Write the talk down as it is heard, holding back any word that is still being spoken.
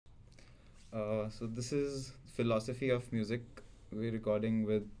So this is Philosophy of Music. We're recording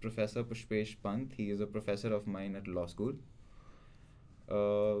with Professor Pushpesh Pant. He is a professor of mine at law school.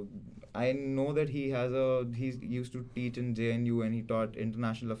 Uh, I know that he used to teach in JNU and he taught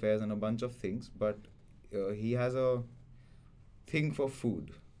international affairs and a bunch of things, but he has a thing for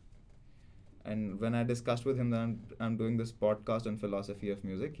food. And when I discussed with him that I'm doing this podcast on philosophy of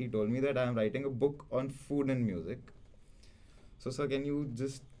music, he told me that I'm writing a book on food and music. So, sir, can you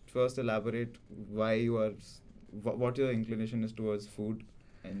just first elaborate why you are, what your inclination is towards food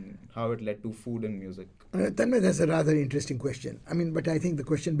and how it led to food and music? Tanmay, that's a rather interesting question. I mean, but I think the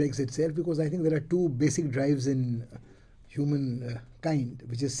question begs itself because I think there are two basic drives in human kind,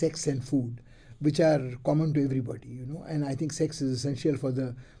 which is sex and food, which are common to everybody, And I think sex is essential for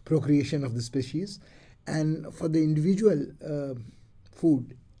the procreation of the species, and for the individual,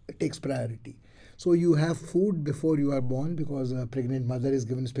 food takes priority. So you have food before you are born because a pregnant mother is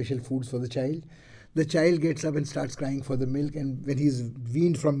given special foods for the child. The child gets up and starts crying for the milk, and when he's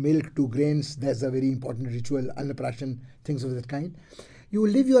weaned from milk to grains, that's a very important ritual, annaprashan, things of that kind. You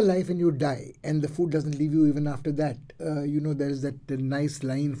live your life and you die, and the food doesn't leave you even after that. There is that nice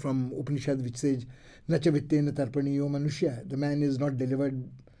line from Upanishad which says, Nacha vittena tarpaniyo manushya. The man is not delivered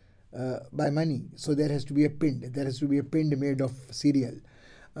by money, so there has to be a pind. There has to be a pind made of cereal,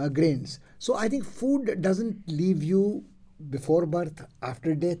 grains. So I think food doesn't leave you before birth,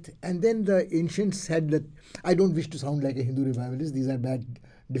 after death. And then the ancients said that, I don't wish to sound like a Hindu revivalist, these are bad,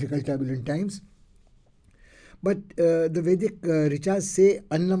 difficult, turbulent times. But the Vedic Richas say,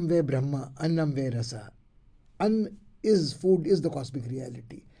 Annam ve Brahma, Annam ve Rasa. An is food, is the cosmic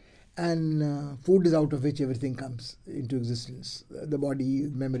reality. And food is out of which everything comes into existence, the body,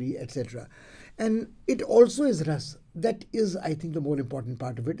 memory, etc. And it also is ras. That is, I think, the more important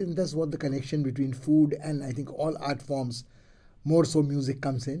part of it. And that's what the connection between food and I think all art forms, more so music,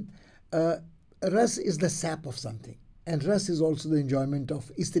 comes in. Uh, Ras is the sap of something. And ras is also the enjoyment of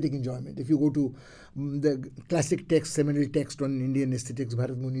aesthetic enjoyment. If you go to the classic text, seminal text on Indian aesthetics,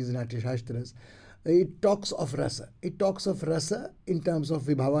 Bharat Muni's Natya Shastras, it talks of rasa. It talks of rasa in terms of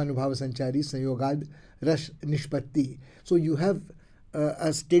vibhava anubhava sanchari sanyogad rash nishpatti. So you have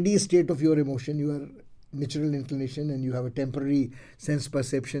a steady state of your emotion, your natural inclination, and you have a temporary sense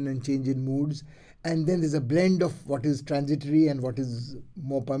perception and change in moods. And then there's a blend of what is transitory and what is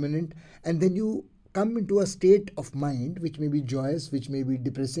more permanent. And then you come into a state of mind which may be joyous, which may be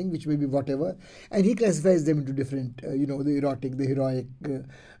depressing, which may be whatever, and he classifies them into different, the erotic, the heroic,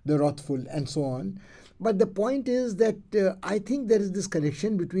 the wrathful, and so on. But the point is that I think there is this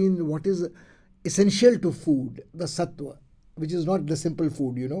connection between what is essential to food, the sattva, which is not the simple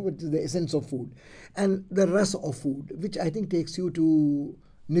food, which is the essence of food, and the ras of food, which I think takes you to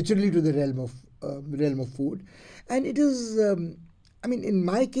naturally to the realm of food, and it is. I mean, in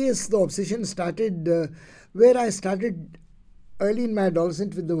my case, the obsession started where I started early in my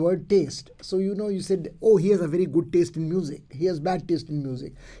adolescence with the word taste. So, you said, oh, he has a very good taste in music. He has bad taste in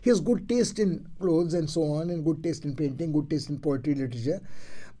music. He has good taste in clothes and so on, and good taste in painting, good taste in poetry, literature.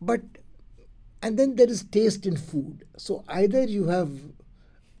 But, and then there is taste in food. So, either you have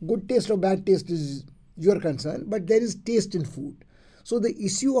good taste or bad taste is your concern, but there is taste in food. So, the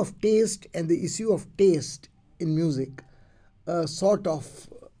issue of taste and the issue of taste in music sort of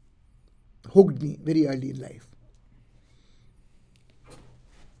hooked me very early in life.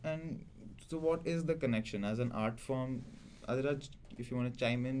 And so, what is the connection as an art form? Adiraj, if you want to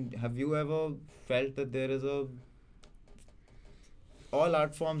chime in, have you ever felt that there is a all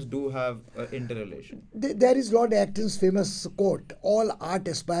art forms do have interrelation? There is Lord Acton's famous quote: "All art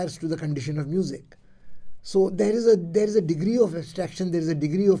aspires to the condition of music." So there is a degree of abstraction, there is a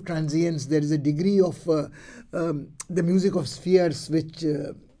degree of transience, there is a degree of the music of spheres, which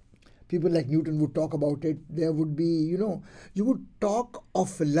people like Newton would talk about it. There would be, you would talk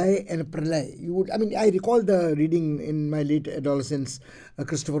of lay and pralay. I recall the reading in my late adolescence,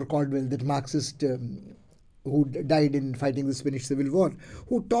 Christopher Caldwell, that Marxist who died in fighting the Spanish Civil War,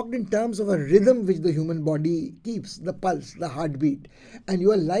 who talked in terms of a rhythm which the human body keeps, the pulse, the heartbeat, and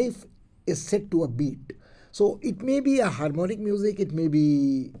your life is set to a beat. So it may be a harmonic music, it may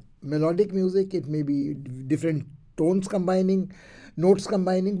be melodic music, it may be different tones combining, notes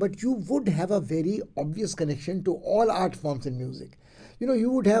combining, but you would have a very obvious connection to all art forms in music. You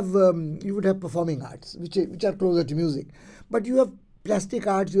would have performing arts, which are closer to music, but you have plastic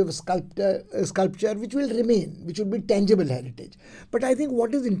arts, you have a sculpture which will remain, which will be tangible heritage. But I think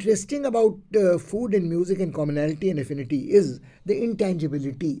what is interesting about food and music and commonality and affinity is the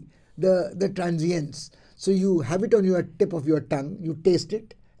intangibility, the transience. So you have it on your tip of your tongue, you taste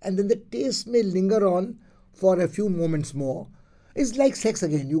it, and then the taste may linger on for a few moments more. It's like sex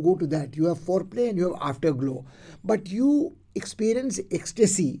again. You go to that. You have foreplay and you have afterglow. But you experience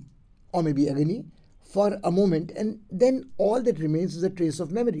ecstasy or maybe agony for a moment, and then all that remains is a trace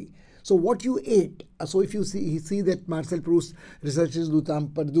of memory. So what you ate. So if you see that Marcel Proust researches du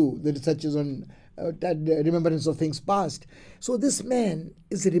temps perdu, the researches on that remembrance of things past. So this man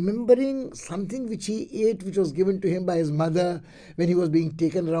is remembering something which he ate, which was given to him by his mother when he was being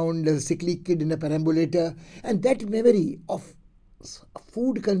taken around as a sickly kid in a perambulator, and that memory of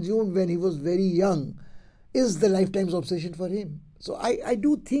food consumed when he was very young is the lifetime's obsession for him. So I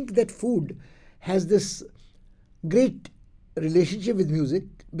do think that food has this great relationship with music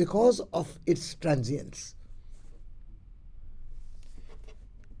because of its transience.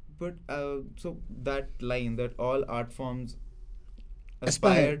 But so that line that all art forms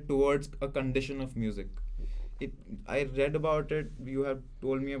Aspire. aspire towards a condition of music. It, I read about it. You have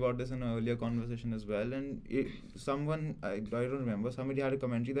told me about this in an earlier conversation as well, and someone I don't remember. Somebody had a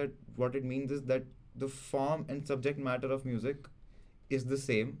commentary that what it means is that the form and subject matter of music is the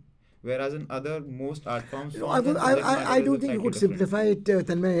same, whereas in other most art forms, No, I, forms would, and subject matter I is don't think you slightly could different. simplify it,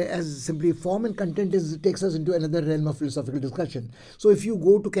 Tanmay, as simply form and content takes us into another realm of philosophical discussion. So if you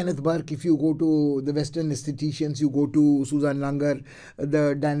go to Kenneth Burke, if you go to the Western aestheticians, you go to Susan Langer,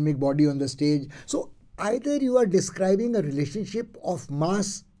 the dynamic body on the stage. So either you are describing a relationship of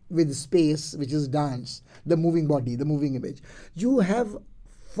mass with space, which is dance, the moving body, the moving image. You have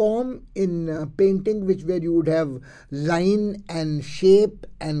form in painting which where you would have line and shape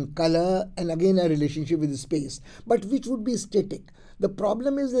and color and again a relationship with space, but which would be static. The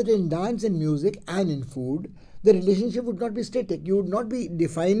problem is that in dance and music and in food the relationship would not be static. You would not be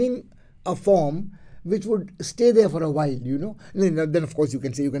defining a form which would stay there for a while, you know. And then of course you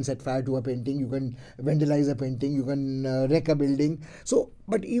can say you can set fire to a painting, you can vandalize a painting, you can wreck a building. So,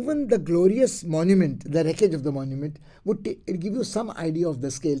 but even the glorious monument, the wreckage of the monument, would give you some idea of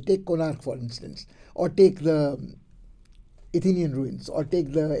the scale. Take Konark, for instance, or take the Athenian ruins, or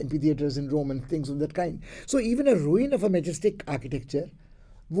take the amphitheaters in Rome and things of that kind. So even a ruin of a majestic architecture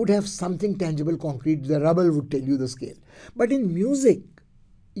would have something tangible, concrete. The rubble would tell you the scale. But in music,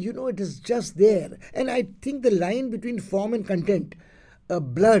 you know, it is just there. And I think the line between form and content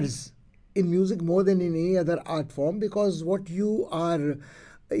blurs in music more than in any other art form, because what you are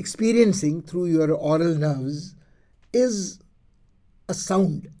experiencing through your oral nerves is a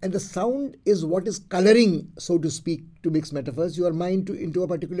sound, and the sound is what is coloring, so to speak, to mix metaphors, your mind into a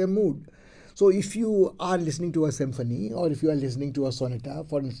particular mood. So if you are listening to a symphony, or if you are listening to a sonata,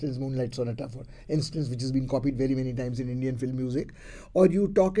 for instance Moonlight Sonata, for instance, which has been copied very many times in Indian film music, or you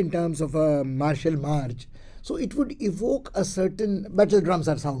talk in terms of a martial march, so it would evoke a certain, battle drums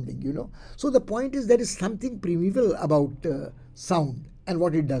are sounding, you know. So the point is there is something primeval about sound and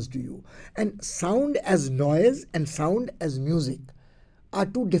what it does to you. And sound as noise and sound as music are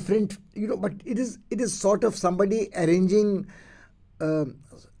two different, you know, but it is sort of somebody arranging uh,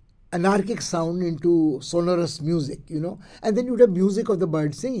 anarchic sound into sonorous music, you know. And then you'd have music of the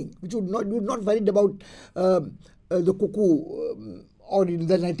bird singing, which would not, you're not worried about the cuckoo or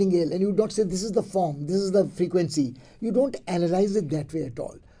the nightingale, and you would not say this is the form, this is the frequency. You don't analyze it that way at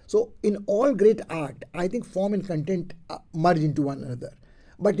all. So in all great art, I think form and content merge into one another.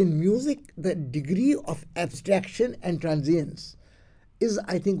 But in music, the degree of abstraction and transience is,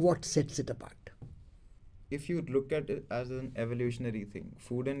 I think, what sets it apart. If you look at it as an evolutionary thing,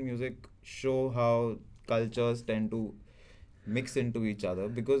 food and music show how cultures tend to mix into each other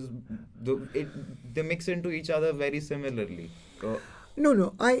because they mix into each other very similarly. No,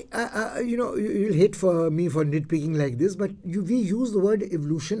 no. You know, you'll hate for me for nitpicking like this, but we use the word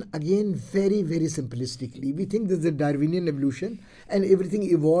evolution again very, very simplistically. We think there's a Darwinian evolution and everything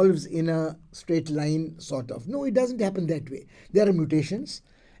evolves in a straight line, sort of. No, it doesn't happen that way. There are mutations.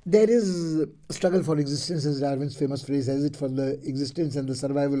 There is a struggle for existence, as Darwin's famous phrase has it, for the existence and the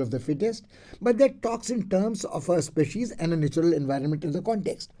survival of the fittest. But that talks in terms of a species and a natural environment in the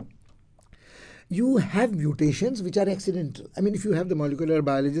context. You have mutations which are accidental. I mean, if you have the molecular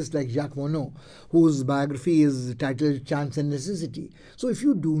biologist like Jacques Monod, whose biography is titled Chance and Necessity. So, if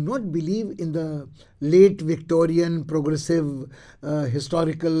you do not believe in the late Victorian progressive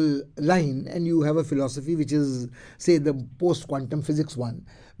historical line, and you have a philosophy which is, say, the post quantum physics one,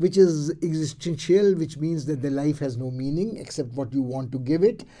 which is existential, which means that the life has no meaning except what you want to give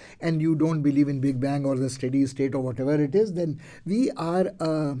it, and you don't believe in Big Bang or the steady state or whatever it is, then we are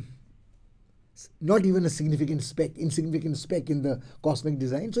not even a insignificant speck in the cosmic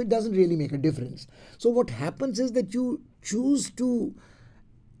design, so it doesn't really make a difference. So what happens is that you choose to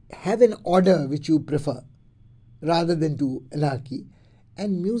have an order which you prefer rather than to anarchy,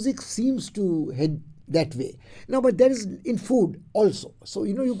 and music seems to that way. Now, but there is in food also. So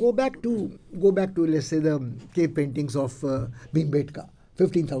you go back to let's say the cave paintings of Bhimbetka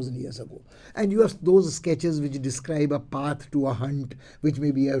 15,000 years ago, and you have those sketches which describe a path to a hunt, which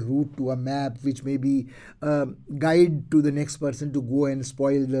may be a route to a map, which may be a guide to the next person to go and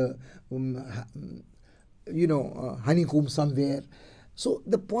spoil the honeycomb somewhere. So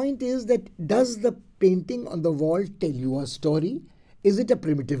the point is that does the painting on the wall tell you a story? Is it a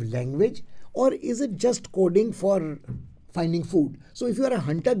primitive language, or is it just coding for finding food? So if you are a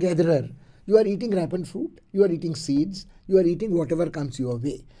hunter gatherer, you are eating ripened fruit, you are eating seeds, you are eating whatever comes your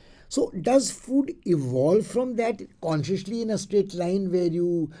way. So does food evolve from that consciously in a straight line where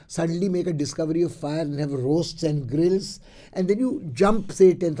you suddenly make a discovery of fire and have roasts and grills, and then you jump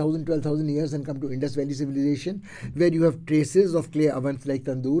say 10,000, 12,000 years and come to Indus Valley civilization where you have traces of clay ovens like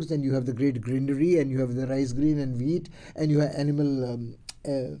tandoors, and you have the great greenery, and you have the rice grain and wheat, and you have animal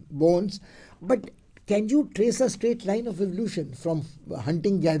bones. But can you trace a straight line of evolution from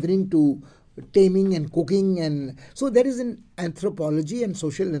hunting gathering to taming and cooking? And so there is an anthropology and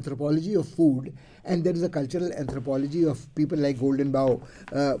social anthropology of food, and there is a cultural anthropology of people like Golden Bough,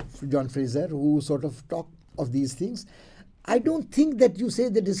 John Fraser, who sort of talk of these things. I don't think that you say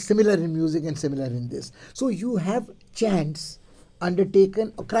that is similar in music and similar in this. So you have chants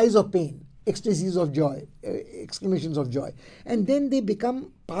undertaken, cries of pain, ecstasies of joy, exclamations of joy, and then they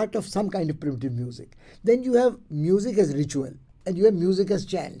become part of some kind of primitive music. Then you have music as ritual, and you have music as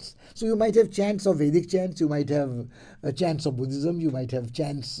chants. So you might have chants of Vedic chants, you might have chants of Buddhism, you might have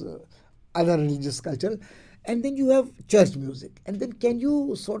chants other religious culture, and then you have church music. And then can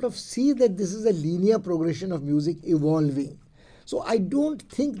you sort of see that this is a linear progression of music evolving? So I don't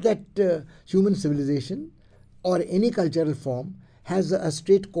think that human civilization or any cultural form has a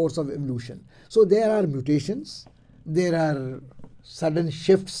straight course of evolution. So there are mutations, there are sudden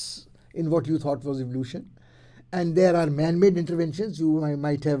shifts in what you thought was evolution, and there are man-made interventions. You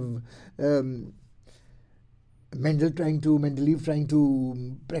might have Mendeleev trying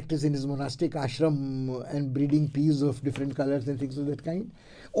to practice in his monastic ashram and breeding peas of different colors and things of that kind.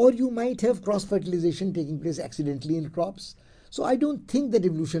 Or you might have cross-fertilization taking place accidentally in crops. So I don't think that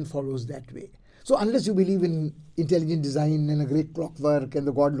evolution follows that way. So unless you believe in intelligent design and a great clockwork and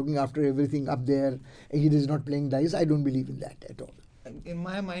the God looking after everything up there and he is not playing dice, I don't believe in that at all. In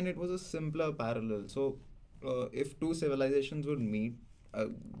my mind, it was a simpler parallel. So, if two civilizations would meet,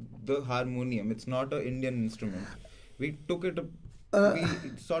 the harmonium, it's not an Indian instrument. We took it,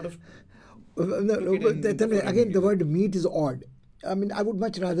 we sort of No, took it but in foreign again, the music. word meet is odd. I mean, I would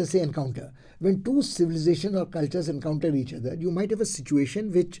much rather say encounter. When two civilizations or cultures encounter each other, you might have a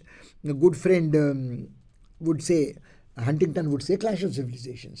situation which a good friend would say, Huntington would say, clash of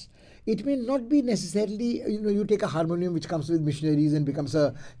civilizations. It may not be necessarily, you take a harmonium which comes with missionaries and becomes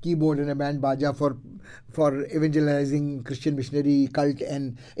a keyboard and a band baja for evangelizing Christian missionary cult,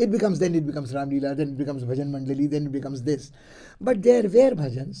 and it becomes Ram Leela, then it becomes Bhajan Mandali, then it becomes this. But there were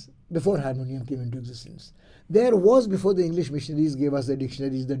bhajans before harmonium came into existence. There was before the English missionaries gave us the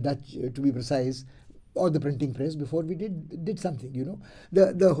dictionaries, the Dutch to be precise, or the printing press, before we did something.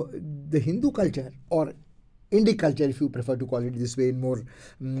 The Hindu culture, or Indic culture, if you prefer to call it this way, in more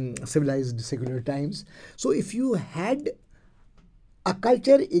civilized secular times. So if you had a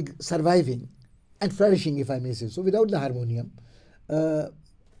culture surviving and flourishing, if I may say so, without the harmonium, uh,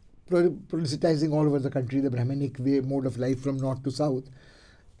 proselytizing all over the country, the Brahminic way, mode of life from north to south,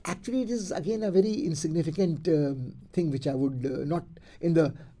 actually it is again a very insignificant thing which I would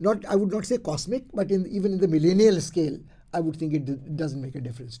I would not say cosmic, but even in the millennial scale, I would think it doesn't make a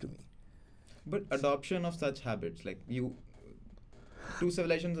difference to me. But adoption of such habits, like two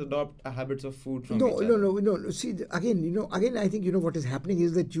civilizations adopt habits of food from No, each no, other. no, no. See, again, I think what is happening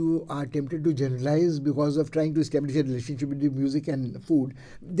is that you are tempted to generalize because of trying to establish a relationship between music and food.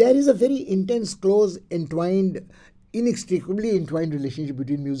 There is a very intense, close, entwined, inextricably entwined relationship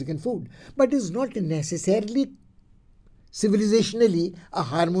between music and food, but it's not necessarily civilizationally a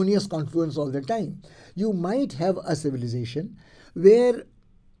harmonious confluence all the time. You might have a civilization where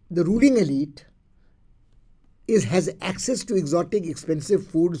the ruling elite has access to exotic, expensive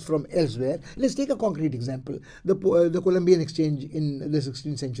foods from elsewhere. Let's take a concrete example: the Columbian Exchange in the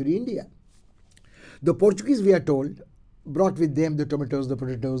 16th century India. The Portuguese, we are told, brought with them the tomatoes, the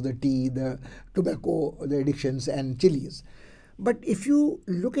potatoes, the tea, the tobacco, the addictions, and chilies. But if you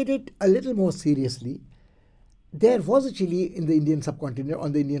look at it a little more seriously, there was a chili in the Indian subcontinent,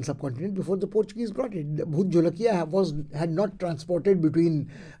 on the Indian subcontinent, before the Portuguese brought it. The Bhut Jolakia had not transported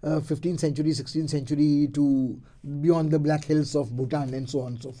between 15th century, 16th century to beyond the Black Hills of Bhutan and so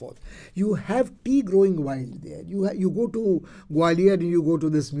on and so forth. You have tea growing wild there. You go to Gwalior and you go to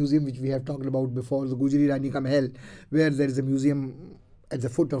this museum which we have talked about before, the Gujari Rani Ka Mahal, where there is a museum at the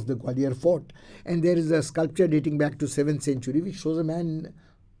foot of the Gwalior fort, and there is a sculpture dating back to 7th century which shows a man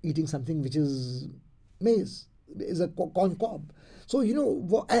eating something which is maize, is a corn cob. So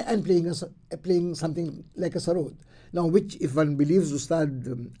and playing something like a sarod. Now, which, if one believes Ustad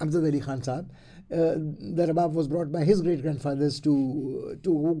Amjad Ali Khan Sahab, the rabab was brought by his great grandfathers to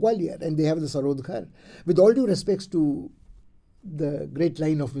Gwalior, and they have the sarod ghar. With all due respects to the great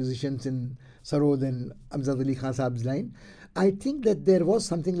line of musicians in sarod and Amjad Ali Khan Sahab's line, I think that there was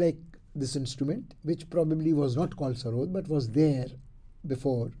something like this instrument, which probably was not called sarod, but was there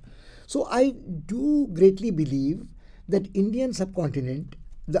before. So I do greatly believe that Indian subcontinent,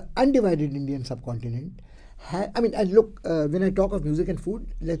 the undivided Indian subcontinent, and look, when I talk of music and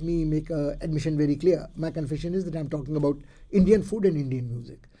food, let me make an admission very clear. My confession is that I'm talking about Indian food and Indian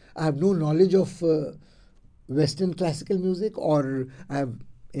music. I have no knowledge of Western classical music, or I have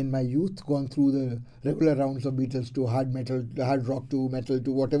in my youth gone through the regular rounds of Beatles to hard metal, hard rock to metal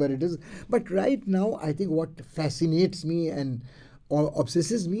to whatever it is. But right now, I think what fascinates me and or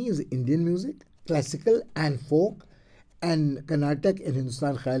obsesses me is Indian music, classical and folk, and Carnatic and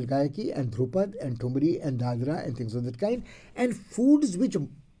Hindustan Khayal Gayaki and Dhrupad and Thumri and Dadra and things of that kind, and foods which,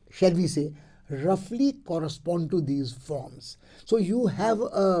 shall we say, roughly correspond to these forms. So you have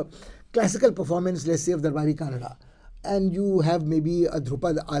a classical performance, let's say, of Darbari Kannada, and you have maybe a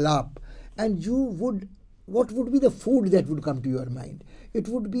Dhrupad Alap, and what would be the food that would come to your mind? It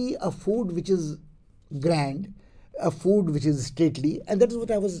would be a food which is grand, a food which is stately, and that is what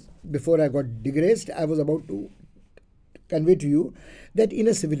I was, before I got digressed, I was about to convey to you, that in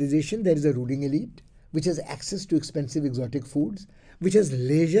a civilization there is a ruling elite which has access to expensive exotic foods, which has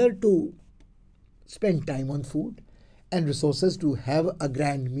leisure to spend time on food and resources to have a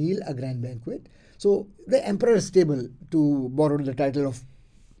grand meal, a grand banquet. So the emperor's table, to borrow the title of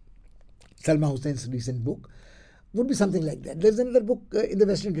Salma Hussein's recent book, would be something like that. There's another book in the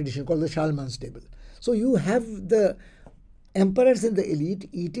Western tradition called the Charlemagne's table. So you have the emperors and the elite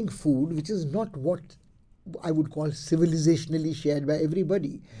eating food which is not what I would call civilizationally shared by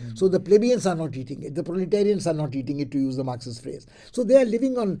everybody. So the plebeians are not eating it, the proletarians are not eating it, to use the Marxist phrase. So they are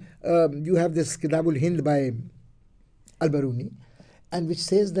living on, you have this Kitabul Hind by Al-Baruni, and which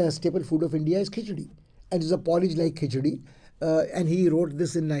says the staple food of India is khichdi, and it's a porridge like khichdi. And he wrote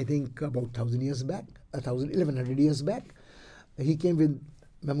this in, I think, about 1,000 years back, 1,100 years back. He came with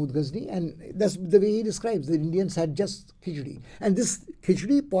Mahmud Ghazni, and that's the way he describes the Indians had just khichdi. And this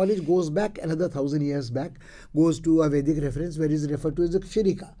khichdi porridge goes back another 1,000 years back, goes to a Vedic reference where it is referred to as the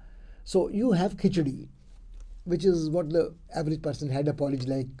kshirika. So you have khichdi, which is what the average person had, a porridge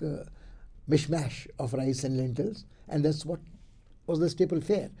like mishmash of rice and lentils, and that's what was the staple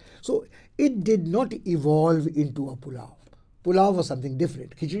fare. So it did not evolve into a pulao. Pulao was something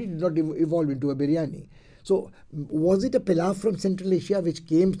different. Khichdi did not evolve into a biryani. So was it a pilaf from Central Asia which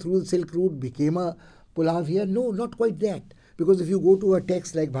came through the Silk Route, became a pulav here? No, not quite that. Because if you go to a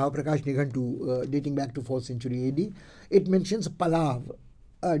text like Bhava Prakash Nighantu, dating back to 4th century AD, it mentions palav,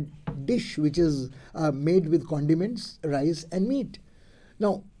 a dish which is made with condiments, rice and meat.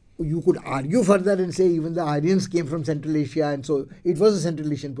 Now, you could argue further and say even the Aryans came from Central Asia, and so it was a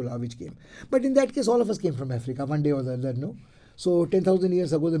Central Asian pulav which came. But in that case, all of us came from Africa, one day or the other, no? So 10,000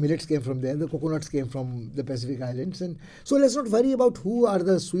 years ago, the millets came from there, the coconuts came from the Pacific Islands. And so let's not worry about who are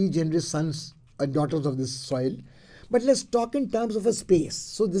the sui generis sons and daughters of this soil. But let's talk in terms of a space.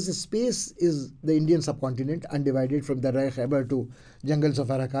 So this space is the Indian subcontinent, undivided from the Rai Khyber to jungles of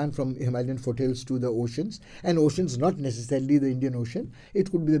Arakan, from Himalayan foothills to the oceans. And oceans not necessarily the Indian Ocean. It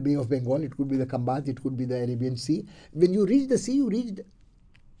could be the Bay of Bengal, it could be the Khambat, it could be the Arabian Sea. When you reach the sea, you reached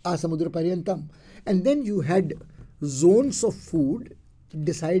Asamudra Paryantam. And then you had zones of food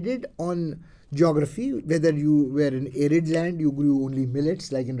decided on geography, whether you were in arid land, you grew only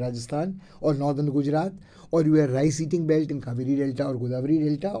millets like in Rajasthan or northern Gujarat, or you were rice eating belt in Kaveri Delta or Godavari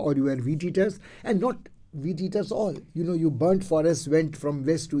Delta, or you were wheat eaters, and not wheat eaters all. You burnt forests, went from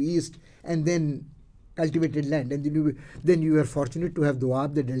west to east, and then cultivated land, and then you were fortunate to have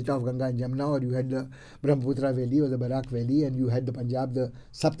Doab, the delta of Ganga and Jamna, or you had the Brahmaputra Valley or the Barak Valley, and you had the Punjab, the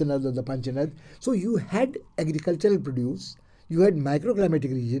Saptanad or the Panchanad. So you had agricultural produce, you had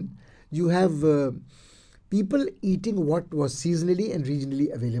microclimatic region, you have people eating what was seasonally and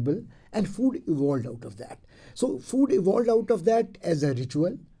regionally available, and food evolved out of that. So food evolved out of that as a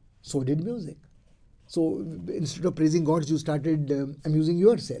ritual, so did music. So instead of praising gods, you started amusing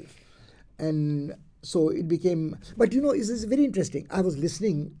yourself. And so it became, but this is very interesting. I was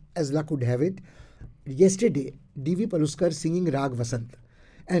listening, as luck would have it, yesterday, D.V. Paluskar singing Rag Vasant.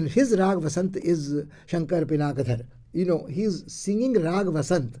 And his Rag Vasant is Shankar Pinakathar. He's singing Rag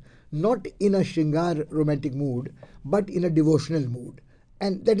Vasant not in a Shringar romantic mood, but in a devotional mood.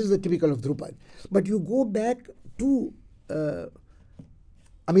 And that is the typical of Drupad. But you go back to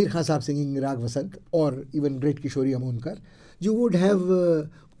Amir Khan Saab singing Rag Vasant, or even great Kishori Amonkar, you would have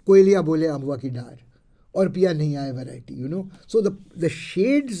Koelia Bole Ambua Ki Dar, or Piya Nahi Aaye variety. So the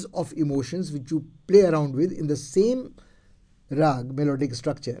shades of emotions which you play around with in the same rag, melodic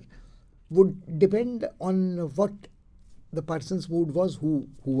structure, would depend on what the person's mood was, who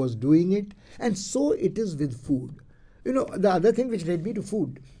was doing it. And so it is with food. The other thing which led me to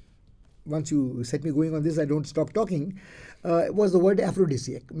food, once you set me going on this, I don't stop talking, was the word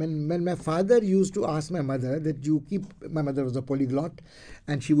aphrodisiac. When my father used to ask my mother my mother was a polyglot,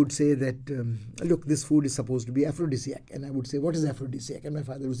 and she would say that, look, this food is supposed to be aphrodisiac. And I would say, what is aphrodisiac? And my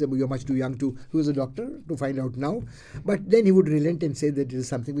father would say, well, you're much too young he was a doctor, to find out now. But then he would relent and say that it is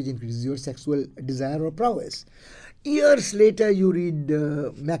something which increases your sexual desire or prowess. Years later, you read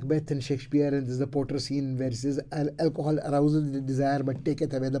Macbeth and Shakespeare, and there's the Porter scene where it says, alcohol arouses the desire but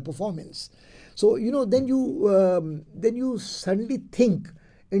taketh away the performance. So, then you suddenly think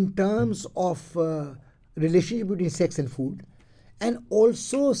in terms of relationship between sex and food, and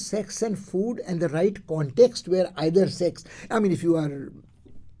also sex and food and the right context where either sex, if you are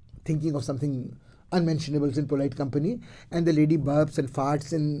thinking of something unmentionables in polite company, and the lady burps and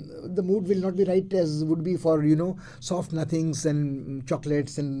farts, and the mood will not be right as would be for, soft nothings and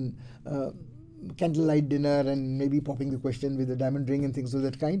chocolates and candlelight dinner and maybe popping the question with a diamond ring and things of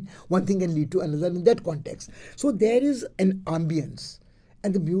that kind. One thing can lead to another in that context. So there is an ambience,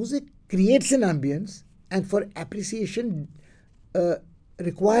 and the music creates an ambience, and for appreciation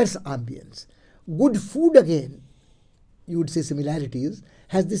requires ambience. Good food, again, you would say similarities,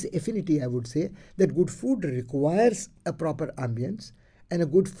 has this affinity, I would say, that good food requires a proper ambience, and a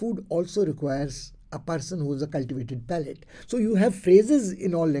good food also requires a person who has a cultivated palate. So you have phrases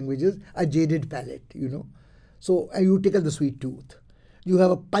in all languages, a jaded palate, So you tickle the sweet tooth. You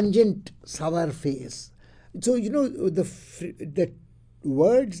have a pungent sour face. So, the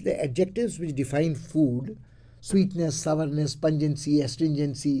words, the adjectives which define food, sweetness, sourness, pungency,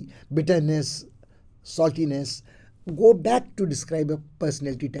 astringency, bitterness, saltiness, go back to describe a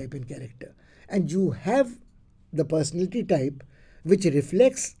personality type and character. And you have the personality type which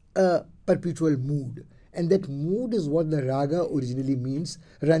reflects a perpetual mood. And that mood is what the raga originally means,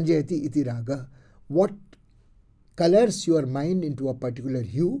 ranjayati iti raga. What colors your mind into a particular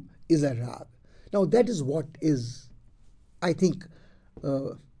hue is a rag. Now that is what is, I think,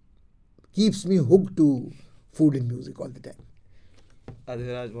 keeps me hooked to food and music all the time.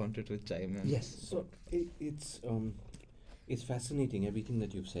 Adhiraj wanted to chime in. Yes. So it's fascinating, everything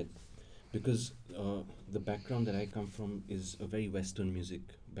that you've said, because the background that I come from is a very Western music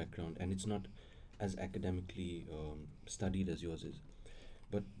background, and it's not as academically studied as yours is.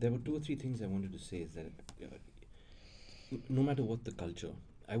 But there were two or three things I wanted to say. Is that no matter what the culture,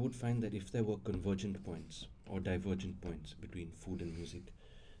 I would find that if there were convergent points or divergent points between food and music,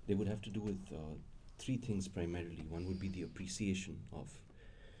 they would have to do with three things primarily. One would be the appreciation of,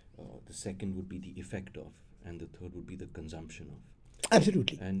 the second would be the effect of, and the third would be the consumption of.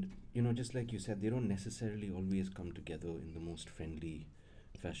 Absolutely. And just like you said, they don't necessarily always come together in the most friendly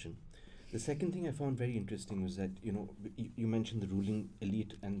fashion. The second thing I found very interesting was that you mentioned the ruling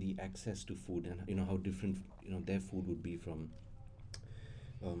elite and the access to food, and how different their food would be from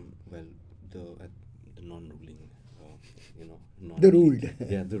the non-ruling The ruled.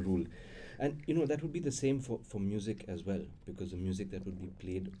 yeah, the ruled. And that would be the same for music as well, because the music that would be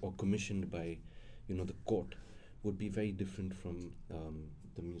played or commissioned by the court would be very different from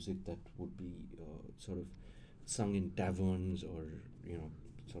the music that would be sort of sung in taverns, or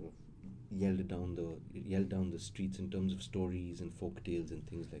sort of yelled down the streets in terms of stories and folk tales and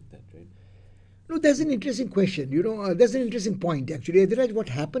things like that, right? No, that's an interesting question. That's an interesting point, actually. Otherwise, what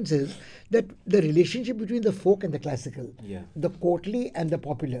happens is that the relationship between the folk and the classical, Yeah. the courtly and the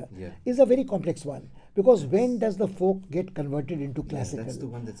popular, Yeah. is a very complex one. Because when does the folk get converted into classical? Yeah, that's the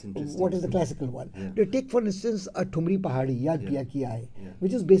one that's interesting. What is the classical one? Yeah. Take, for instance, a Thumri Pahadi, Yaad Yeah. Piya Ki Aaye. Yeah.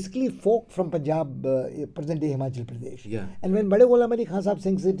 which is basically folk from Punjab, present-day Himachal Pradesh. Yeah. And when Bade Ghulam Ali Khan Sahab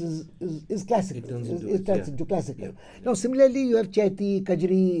sings it, is classical. It turns into classical. Yeah. Now, similarly, you have Chaiti,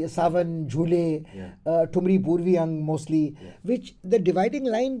 Kajri, Savan, Jhule, Thumri, Purvi mostly, which the dividing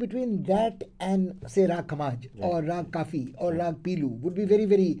line between that and say Rag Khamaj or Rag Kafi or Rag Pilu would be very,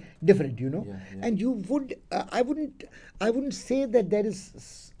 very different, you know. And you would, I wouldn't say that there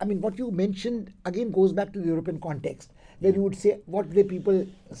is, I mean, what you mentioned again goes back to the European context, where you would say what the people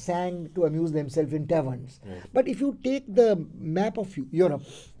sang to amuse themselves in taverns. But if you take the map of Europe,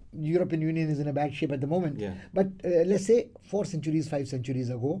 European Union is in a bad shape at the moment. But let's say 4 centuries, 5 centuries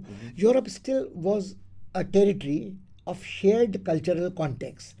ago, Europe still was a territory of shared cultural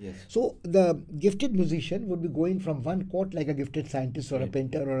context. So the gifted musician would be going from one court, like a gifted scientist or a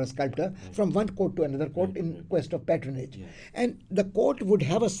painter or a sculptor, from one court to another court in quest of patronage. And the court would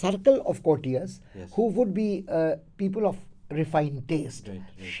have a circle of courtiers who would be people of refined taste,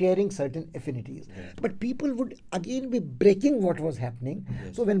 sharing certain affinities. But people would again be breaking what was happening.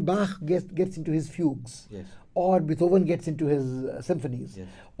 So when Bach gets into his fugues, or Beethoven gets into his symphonies,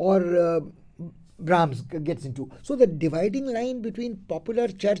 or Brahms gets into. So the dividing line between popular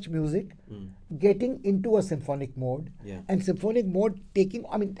church music getting into a symphonic mode and symphonic mode taking,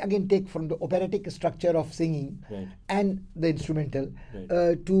 I mean, again, take from the operatic structure of singing and the instrumental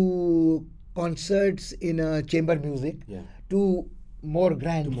to concerts in chamber music to more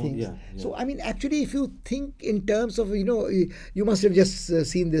grand things. So, I mean, actually, if you think in terms of, you know, you must have just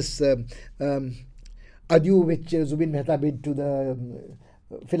seen this adieu which Zubin Mehta did to the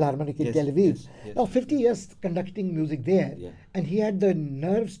Philharmonic in Tel Aviv. Now, 50 years conducting music there, and he had the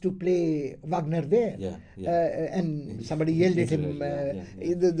nerves to play Wagner there. And somebody yelled at him,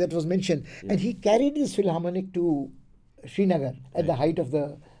 that was mentioned. And he carried this Philharmonic to Srinagar at the height of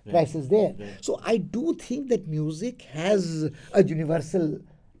the crisis there. So I do think that music has a universal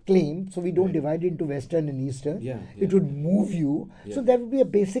claim, so we don't divide it into Western and Eastern. It would move you. So there would be a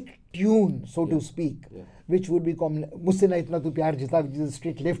basic tune, so to speak, which would be Musse Na Itna Tu Pyar Jita, which is a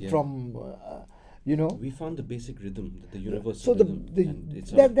straight lift from, you know. We found the basic rhythm, the universal so rhythm.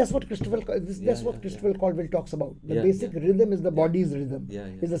 That's what Christopher Caldwell talks about. The basic rhythm is the body's rhythm.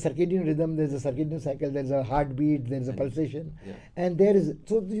 There's a circadian rhythm, there's a circadian cycle, there's a heartbeat, there's a pulsation, and there is,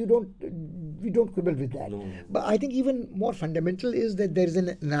 so we don't quibble with that. But I think even more fundamental is that there is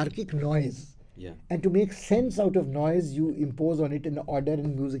an anarchic noise. And to make sense out of noise, you impose on it an order,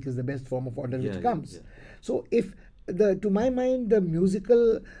 and music is the best form of order which comes. So if to my mind, the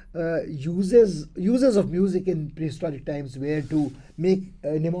musical uses of music in prehistoric times were to make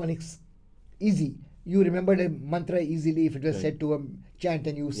mnemonics easy. You remembered a mantra easily if it was said to a chant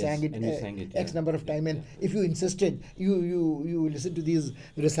and you sang it X number of times. And if you insisted, you listen to these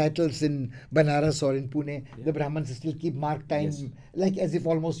recitals in Banaras or in Pune, the Brahmins still keep mark time, like as if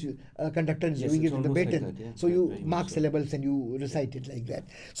almost a conductor is doing it with the baton. Like so you mark syllables and you recite it like that.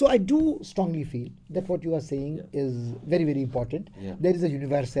 So I do strongly feel that what you are saying is very, very important. There is a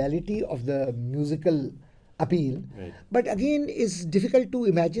universality of the musical appeal. But again, it's difficult to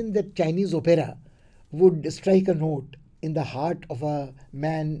imagine that Chinese opera would strike a note in the heart of a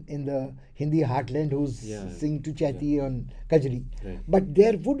man in the Hindi heartland who's singing to Chaiti on Kajri. But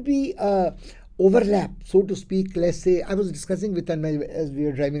there would be a overlap, so to speak. Let's say, I was discussing with Tanmay as we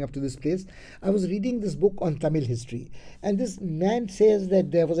were driving up to this place, I was reading this book on Tamil history, and this man says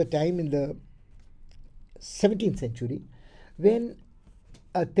that there was a time in the 17th century when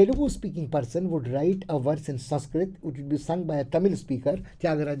a Telugu-speaking person would write a verse in Sanskrit, which would be sung by a Tamil speaker,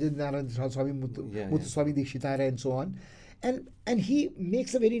 Tyagaraja Narayana Swami, Muthuswami Dikshitara, and so on. And he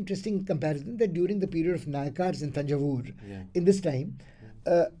makes a very interesting comparison that during the period of Nayakars in Tanjavur, in this time,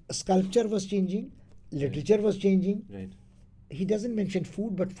 sculpture was changing, literature was changing. He doesn't mention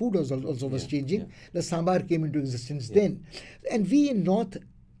food, but food also was changing. The sambar came into existence then. And we in North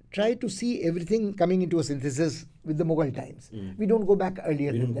try to see everything coming into a synthesis with the Mughal times. We don't go back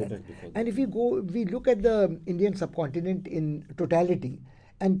earlier than that. And if we look at the Indian subcontinent in totality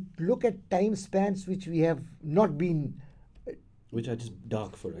and look at time spans which we have not been, which are just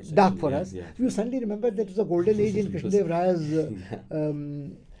dark for us. You suddenly remember that it was a golden age in Krishnadev Raya's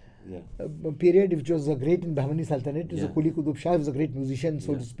period, which was great in Bahmani Sultanate. It was a Kuli Qutub Shah, was a great musician,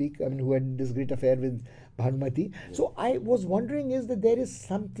 so to speak, I mean, who had this great affair with Bhanumati. So I was wondering is that there is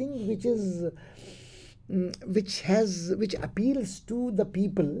something which appeals to the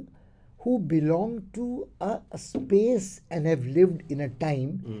people who belong to a space and have lived in a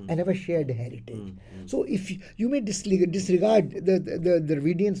time and have a shared heritage. So if you may disregard, the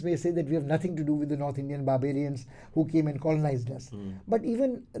Dravidians may say that we have nothing to do with the North Indian barbarians who came and colonized us. But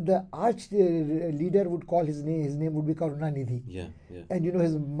even the arch leader would call his name would be Karunanidhi. Yeah, yeah. And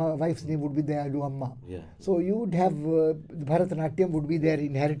his wife's name would be Dayalu Amma. Yeah. So you would have Bharatanatyam would be their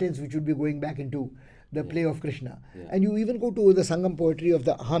inheritance, which would be going back into the play of Krishna. Yeah. And you even go to the Sangam poetry of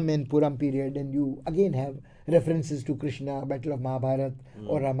the Aham and Puram period, and you again have references to Krishna, Battle of Mahabharat,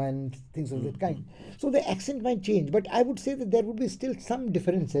 or Ramayana, things of that kind. So the accent might change, but I would say that there would be still some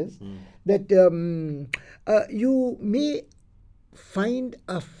differences that you may find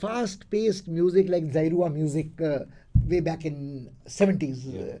a fast-paced music like Zairua music way back in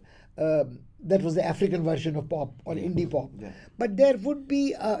 70s. That was the African version of pop or indie pop. Yeah. But there would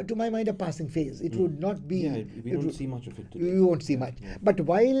be, to my mind, a passing phase. It would not be... Yeah, we don't see much of it today. You won't see much. Yeah. But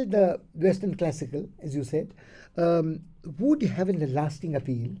while the Western classical, as you said, would have a lasting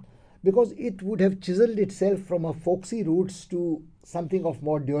appeal, because it would have chiseled itself from a folksy roots to something of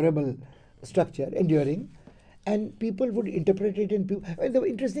more durable structure, enduring, and people would interpret it in... The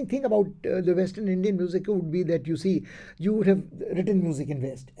interesting thing about the Western Indian music would be that, you see, you would have written music in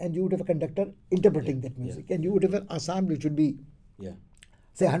West, and you would have a conductor interpreting that music, and you would have an ensemble which would be,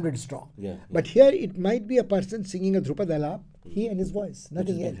 say, 100 strong. Yeah, But here it might be a person singing a Drupad Alap, he and his voice, Which has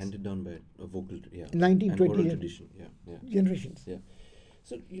nothing been else. handed down by a vocal, 19, and 20 oral years. tradition. Yeah. Generations. Yeah.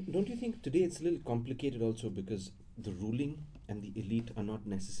 So don't you think today it's a little complicated also because the ruling and the elite are not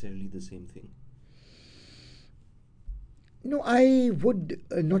necessarily the same thing? No, I would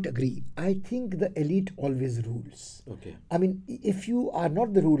not agree. I think the elite always rules. Okay. I mean, if you are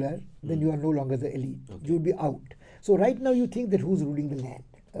not the ruler, then you are no longer the elite. You will be out. So right now you think that who's ruling the land?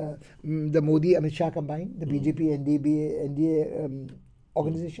 The Modi, Amit Shah combined, the BJP, NDA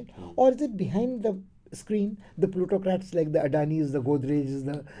organization? Or is it behind the screen, the plutocrats like the Adanis, the Godrejs,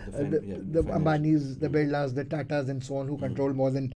 the financiers. Ambanis, the Birlas, the Tatas and so on, who control more than